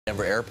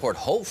Denver Airport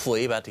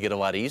hopefully about to get a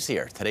lot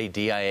easier. Today,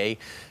 DIA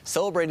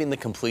celebrating the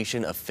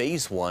completion of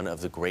Phase 1 of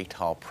the Great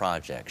Hall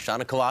project.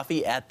 Shauna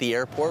Kalafi at the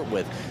airport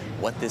with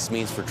what this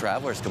means for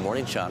travelers. Good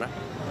morning, Shauna.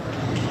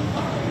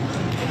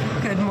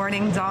 Good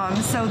morning, Dom.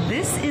 So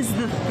this is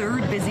the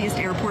third busiest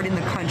airport in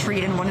the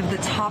country and one of the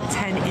top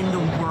 10 in the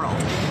world.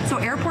 So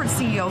airport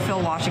CEO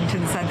Phil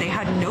Washington said they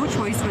had no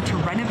choice but to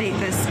renovate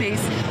this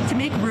space to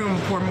make room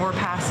for more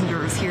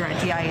passengers here at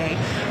DIA.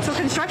 So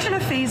construction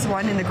of Phase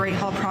 1 in the Great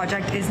Hall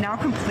project is now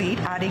complete,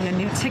 adding a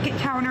new ticket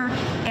counter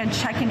and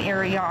check-in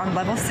area on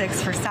Level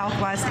 6 for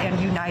Southwest and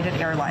United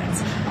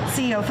Airlines.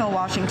 CEO Phil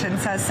Washington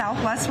says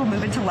Southwest will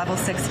move into Level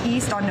 6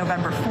 East on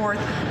November 4th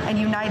and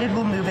United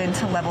will move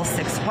into Level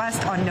 6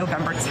 West on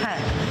November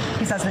 10th.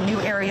 He says the new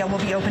area will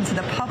be open to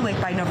the public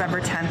by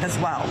November 10th as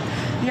well.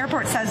 The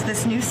airport says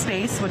this new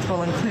space, which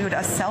will include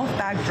a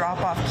self-bag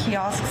drop-off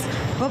kiosks,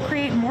 will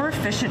create more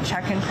efficient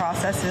check-in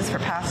processes for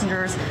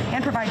passengers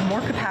and provide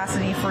more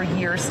capacity for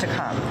years to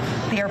come.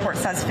 The airport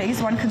says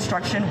Phase 1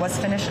 construction was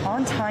finished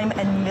on time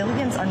and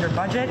millions under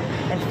budget,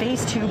 and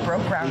Phase 2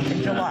 broke ground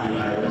in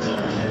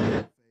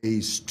July.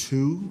 Phase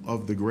 2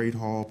 of the Great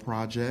Hall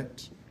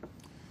project,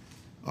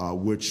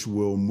 which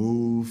will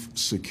move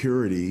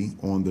security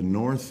on the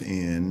north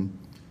end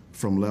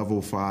from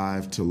Level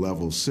 5 to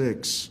Level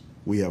 6.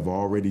 We have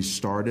already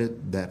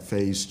started that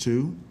Phase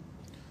 2,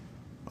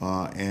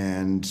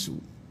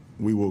 and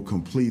we will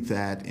complete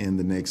that in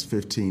the next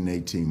 15,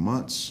 18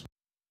 months.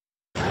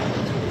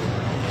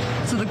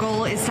 So the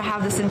goal is to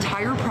have this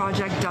entire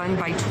project done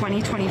by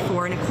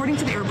 2024, and according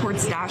to the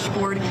airport's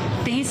dashboard,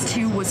 Phase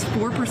 2 was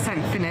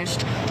 4%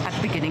 finished at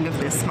the beginning of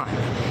this month.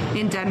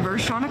 In Denver,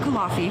 Shauna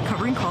Kalafi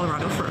covering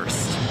Colorado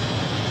First.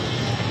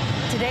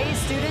 Today,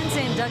 students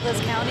in Douglas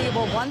County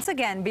will once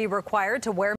again be required to wear